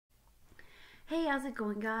Hey, how's it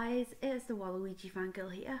going guys? It's the Waluigi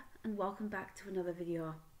fangirl here and welcome back to another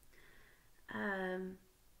video. The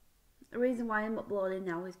reason why I'm uploading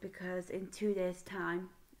now is because in 2 days time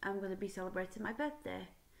I'm going to be celebrating my birthday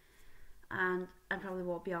and I probably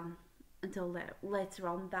won't be on until later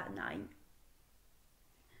on that night.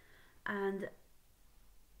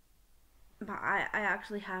 But I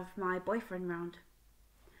actually have my boyfriend round.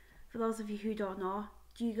 For those of you who don't know,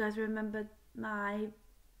 do you guys remember my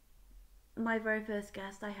very first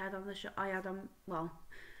guest I had on the show? Well,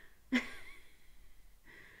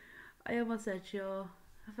 I almost said show.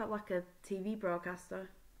 I felt like a TV broadcaster.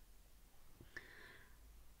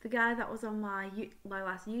 The guy that was on my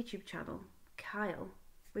last YouTube channel, Kyle,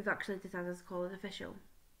 we've actually decided to call it official.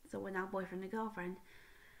 So we're now boyfriend and girlfriend.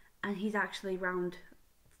 And he's actually round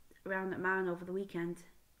at mine over the weekend.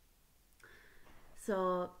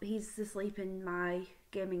 So he's asleep in my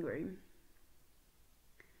gaming room.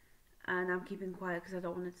 And I'm keeping quiet because I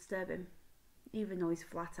don't want to disturb him, even though he's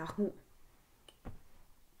flat out.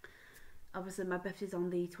 Obviously my birthday's on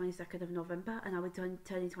the 22nd of November and I'll be turning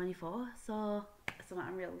 24, so that's something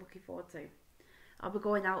I'm really looking forward to. I'll be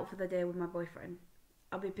going out for the day with my boyfriend.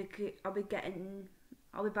 I'll be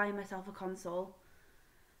buying myself a console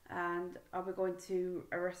and I'll be going to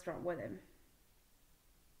a restaurant with him.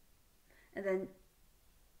 And then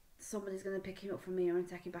somebody's going to pick him up from here and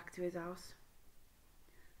take him back to his house.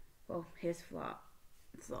 Well, his flat.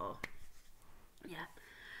 So, yeah.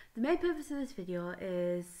 The main purpose of this video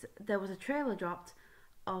is there was a trailer dropped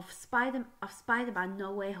of Spiderman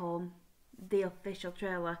No Way Home, the official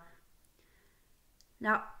trailer.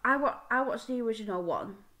 Now, I watched the original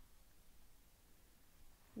one,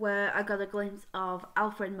 where I got a glimpse of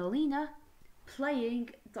Alfred Molina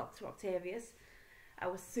playing Dr. Octavius. I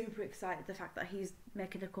was super excited the fact that he's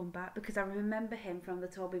making a comeback because I remember him from the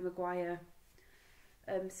Tobey Maguire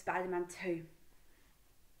Spider-Man 2,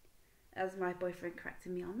 as my boyfriend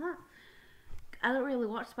corrected me on that. I don't really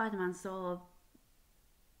watch Spider-Man, so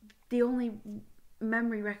the only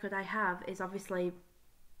memory record I have is obviously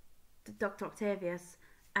Dr. Octavius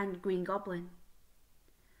and Green Goblin.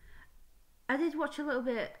 I did watch a little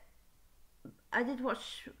bit. I think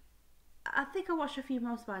I watched a few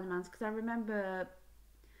more Spider-Mans because I remember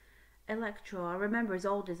Electro. I remember his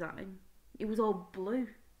old design. It was all blue.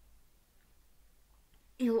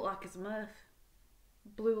 He looked like a Smurf.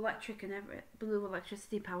 Blue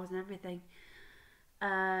electricity powers and everything.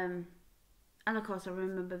 And of course I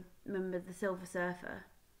remember the Silver Surfer,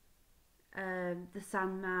 the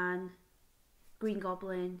Sandman, Green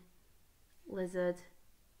Goblin, Lizard.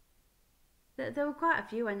 There were quite a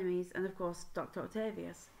few enemies, and of course Dr.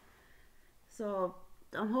 Octavius. So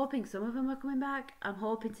I'm hoping some of them are coming back. I'm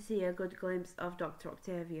hoping to see a good glimpse of Dr.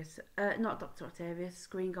 Octavius. Not Dr. Octavius,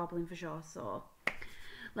 Green Goblin for sure. So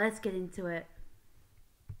let's get into it.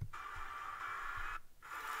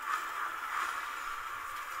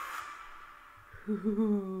 Oh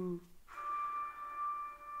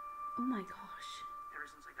my gosh. Ever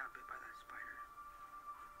since I got bit by that spider,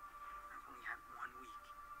 I've only had 1 week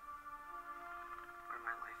where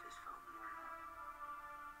my life has felt normal.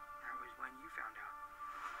 That was when you found out.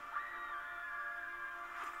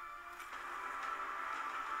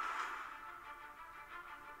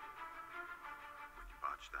 When you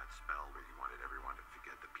botched that spell where you wanted everyone to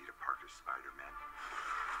forget the Peter Parker Spider-Man,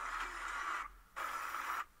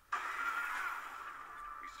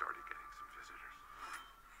 we started getting some visitors.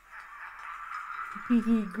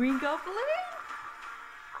 Green Goblin?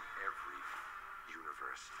 From every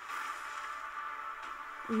universe.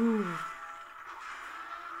 Ooh.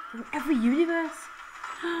 From every universe?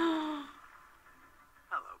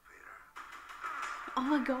 Hello, Peter. Oh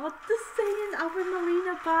my god, the singing Alfred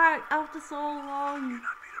Molina back after so long. You're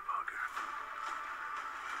not Peter Parker.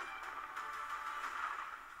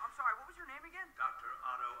 I'm sorry, what was your name again? Dr.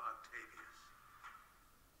 Otto Octavius.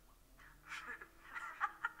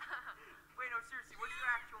 Wait, no, seriously, what's your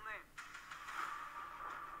actual name?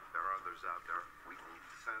 There are others out there. We need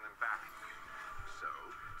to send them back. So,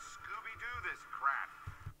 Scooby-Doo this crap.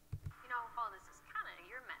 You know, all this is kind of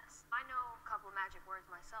your mess. I know a couple of magic words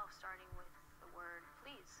myself, starting with the word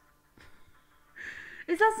please.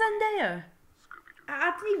 Is that Zendaya? Scooby-Doo. I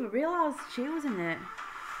didn't even realise she was in it.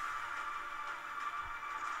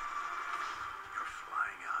 You're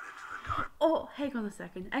flying out into the dark. Oh, hang on a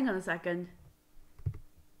second.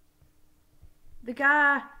 The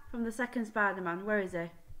guy from the second Spider-Man, where is he? You're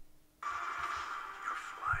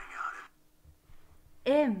flying out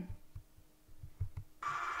in... Him.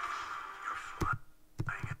 You're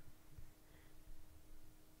flying in...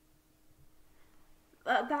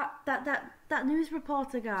 That news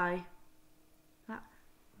reporter guy.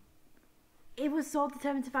 he was so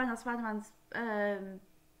determined to find out Spider-Man's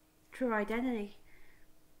true identity.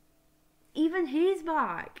 Even he's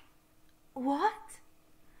back. What?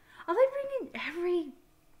 Are they bringing every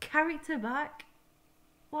character back?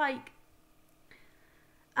 Like,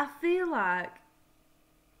 I feel like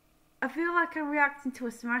I'm reacting to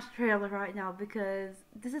a Smash trailer right now, because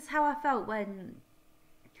this is how I felt when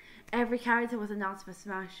every character was announced for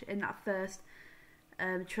Smash in that first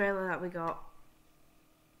trailer that we got.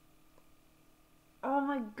 Oh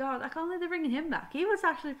my god, I can't believe they're bringing him back. He was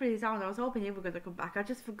actually pretty sound. I was hoping he was going to come back. I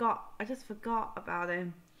just forgot about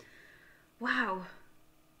him. Wow.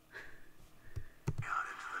 Out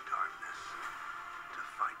into the darkness to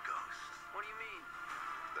fight ghosts. What do you mean?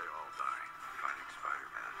 They all die fighting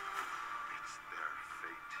Spider-Man. It's their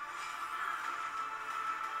fate.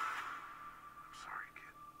 I'm sorry,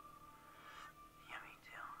 kid. Yeah, me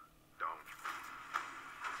too. Don't.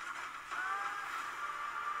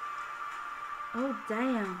 Oh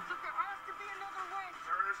damn. Look, there has to be another way.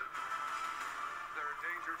 There isn't. They're a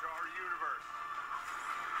danger to our universe.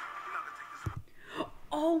 You're not gonna take this one.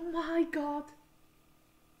 Oh my god.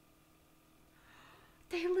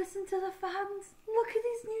 They listen to the fans. Look at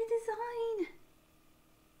his new design.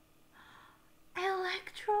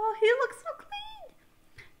 Electro. He looks so clean.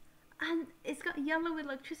 And it's got yellow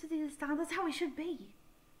electricity this time. That's how it should be.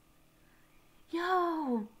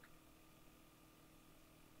 Yo.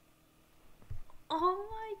 Oh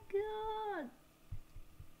my god.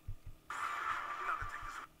 You're not gonna take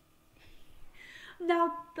this one. Now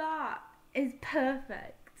that is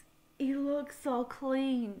perfect. He looks so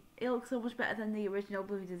clean. He looks so much better than the original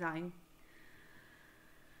blue design.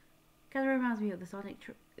 Kind of reminds me of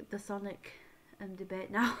the Sonic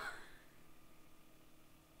debate now.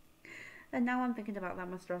 And now I'm thinking about that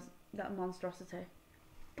monstrosity.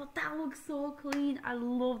 But that looks so clean. I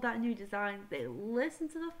love that new design. They listen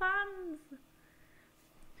to the fans.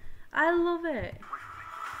 I love it.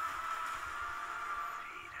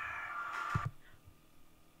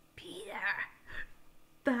 Peter.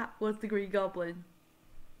 That was the Green Goblin.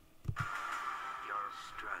 You're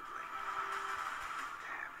struggling.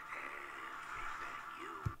 Have everything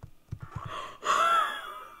you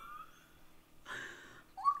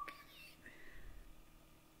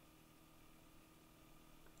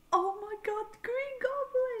Oh my god, the Green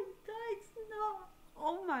Goblin! That's not.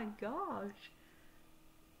 Oh my gosh.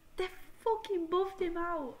 They fucking buffed him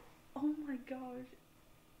out. Oh my gosh.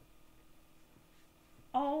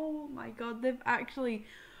 Oh my god, they've actually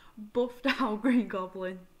buffed out Green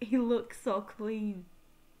Goblin. He looks so clean.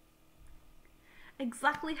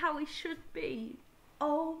 Exactly how he should be.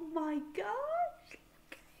 Oh my gosh.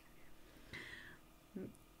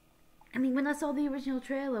 I mean, when I saw the original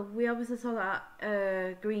trailer, we obviously saw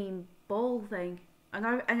that green ball thing. And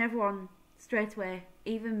everyone straight away,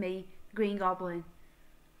 even me, Green Goblin.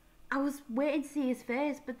 I was waiting to see his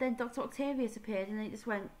face, but then Dr. Octavius appeared and it just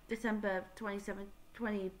went December 27th.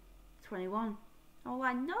 2021. Oh,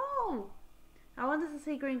 I know. I wanted to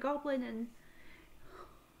see Green Goblin and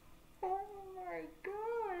oh my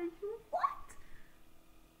gosh, what?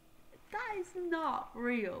 That is not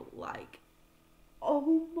real. Like,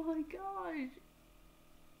 oh my gosh,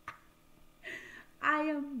 I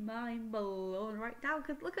am mind blown right now,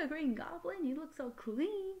 because look at Green Goblin. He looks so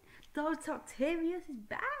clean. Dr. Octavius is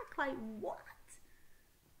back. Like, what?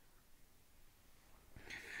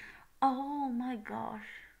 Oh my gosh.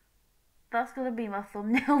 That's gonna be my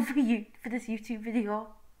thumbnail for this YouTube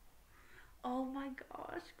video. Oh my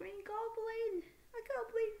gosh, Green Goblin. I can't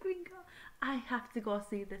believe Green Goblin. I have to go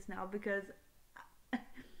see this now, because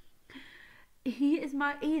he is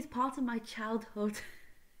part of my childhood.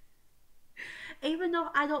 Even though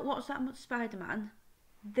I don't watch that much Spider-Man,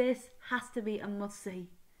 this has to be a must-see.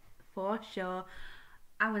 For sure.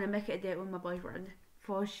 I'm gonna make it a date with my boyfriend.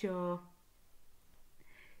 For sure.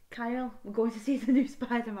 Kyle, we're going to see the new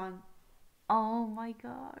Spider-Man. Oh my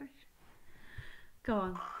gosh. Go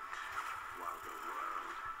on. while the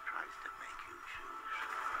world tries to make you choose.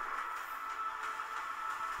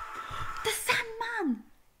 The Sandman!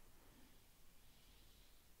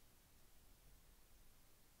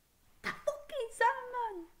 The fucking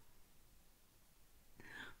Sandman!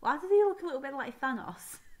 Why does he look a little bit like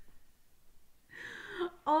Thanos?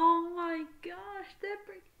 Oh my gosh,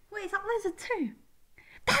 wait, is that Lizard too?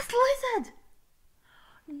 That's Lizard!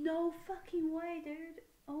 No fucking way, dude.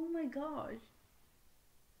 Oh my gosh.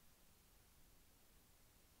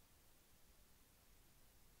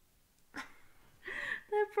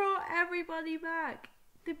 They brought everybody back.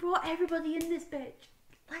 They brought everybody in this bitch.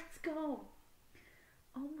 Let's go.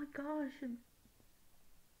 Oh my gosh.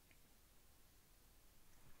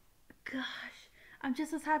 Gosh. I'm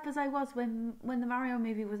just as hyped as I was when the Mario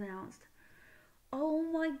movie was announced. Oh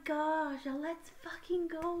my gosh, let's fucking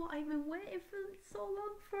go. I've been waiting for so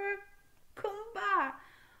long for a comeback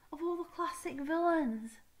of all the classic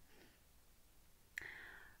villains.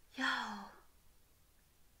 Yo.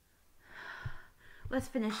 Let's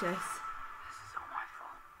finish this. This is all my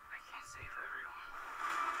fault. I can't save everyone.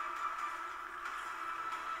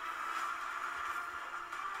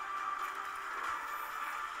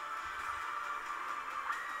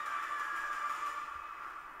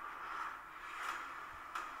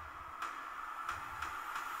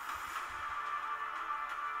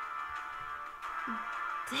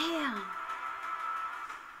 Damn.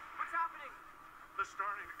 What's happening? They're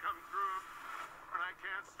starting to come through, and I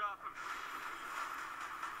can't stop them.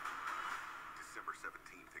 December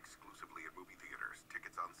 17th, exclusively at movie theaters.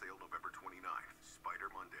 Tickets on sale November 29th. Spider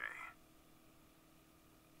Monday.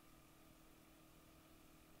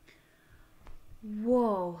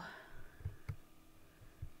 Whoa.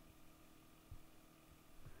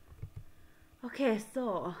 Okay,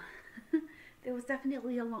 so there was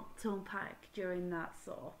definitely a lot to unpack during that,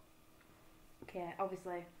 so okay,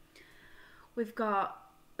 obviously we've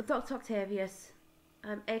got Dr. Octavius,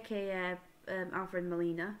 aka Alfred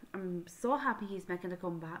Molina. I'm so happy he's making a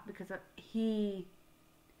comeback because he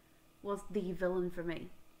was the villain for me.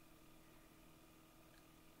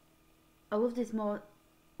 I love this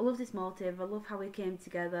motive. I love how we came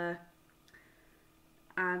together,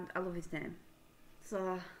 and I love his name.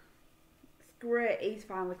 So it's great. He's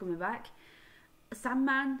finally coming back.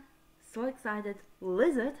 Sandman, so excited.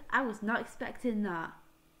 Lizard, I was not expecting that.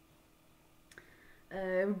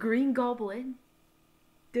 Green Goblin,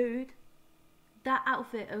 dude, that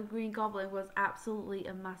outfit of Green Goblin was absolutely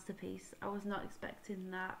a masterpiece. I was not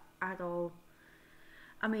expecting that at all.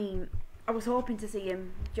 I mean, I was hoping to see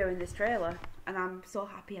him during this trailer, and I'm so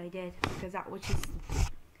happy I did, because that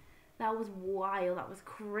was wild. That was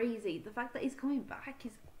crazy. The fact that he's coming back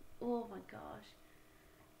is, oh my gosh.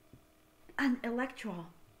 And Electro,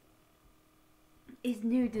 his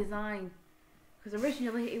new design, because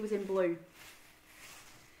originally it was in blue.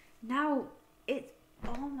 Now it's,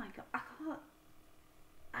 oh my god, I can't.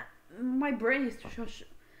 My brain is short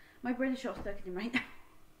circuiting right now.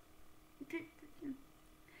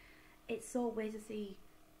 It's so weird to see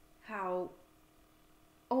how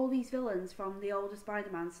all these villains from the older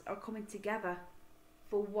Spider-Mans are coming together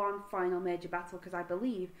for one final major battle, because I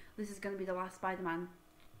believe this is going to be the last Spider-Man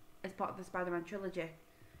as part of the Spider-Man trilogy.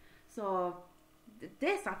 So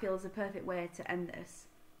this, I feel, is the perfect way to end this.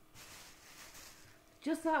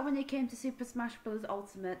 Just like when it came to Super Smash Bros.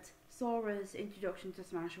 Ultimate, Sora's introduction to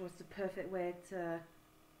Smash was the perfect way to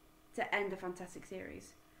end a fantastic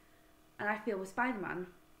series. And I feel with Spider-Man,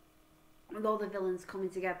 with all the villains coming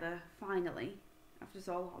together finally after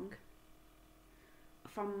so long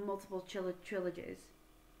from multiple trilogies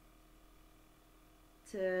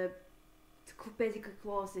to basically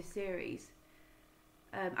close this series.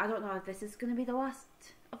 I don't know if this is going to be the last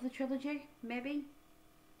of the trilogy, maybe.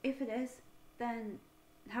 If it is, then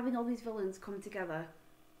having all these villains come together,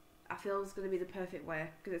 I feel is going to be the perfect way,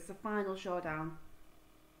 because it's the final showdown,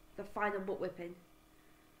 the final butt whipping,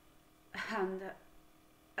 and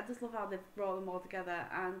I just love how they've brought them all together,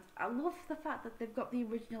 and I love the fact that they've got the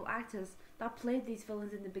original actors that played these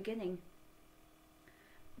villains in the beginning.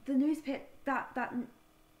 The newspaper, that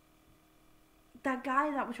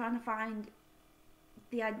guy that was trying to find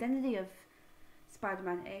the identity of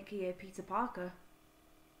Spider-Man, aka Peter Parker,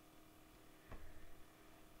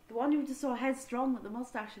 the one who was just so headstrong with the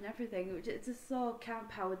mustache and everything, which it's just so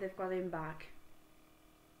camp how they've got him back.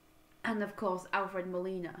 And of course, Alfred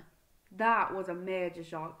Molina. That was a major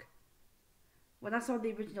shock. When I saw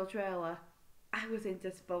the original trailer, I was in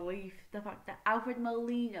disbelief. The fact that Alfred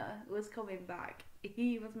Molina was coming back.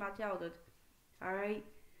 He was my childhood. Alright?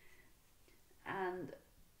 And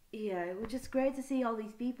yeah, it was just great to see all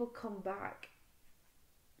these people come back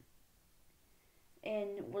in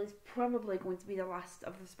what is probably going to be the last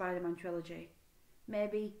of the Spider-Man trilogy.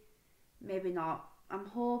 Maybe, maybe not. I'm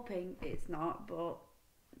hoping it's not, but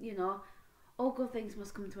you know, all good things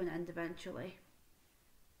must come to an end eventually.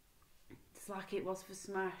 It's like it was for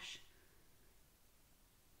Smash.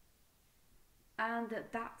 And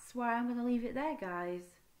that's where I'm going to leave it there, guys.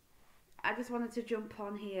 I just wanted to jump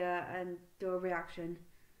on here and do a reaction.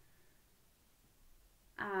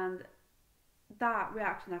 And that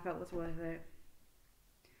reaction I felt was worth it.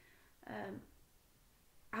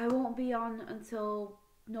 I won't be on until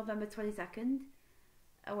November 22nd,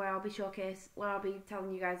 where I'll be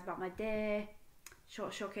telling you guys about my day,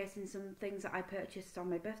 showcasing some things that I purchased on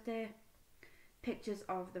my birthday, pictures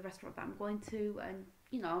of the restaurant that I'm going to, and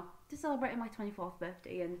you know, just celebrating my 24th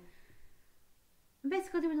birthday, and I'm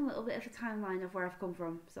basically doing a little bit of a timeline of where I've come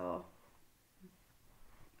from. So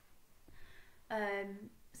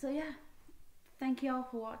yeah, thank you all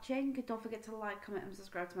for watching. Don't forget to like, comment and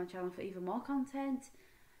subscribe to my channel for even more content,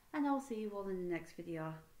 and I'll see you all in the next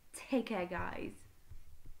video. Take care, guys.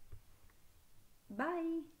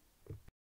 Bye.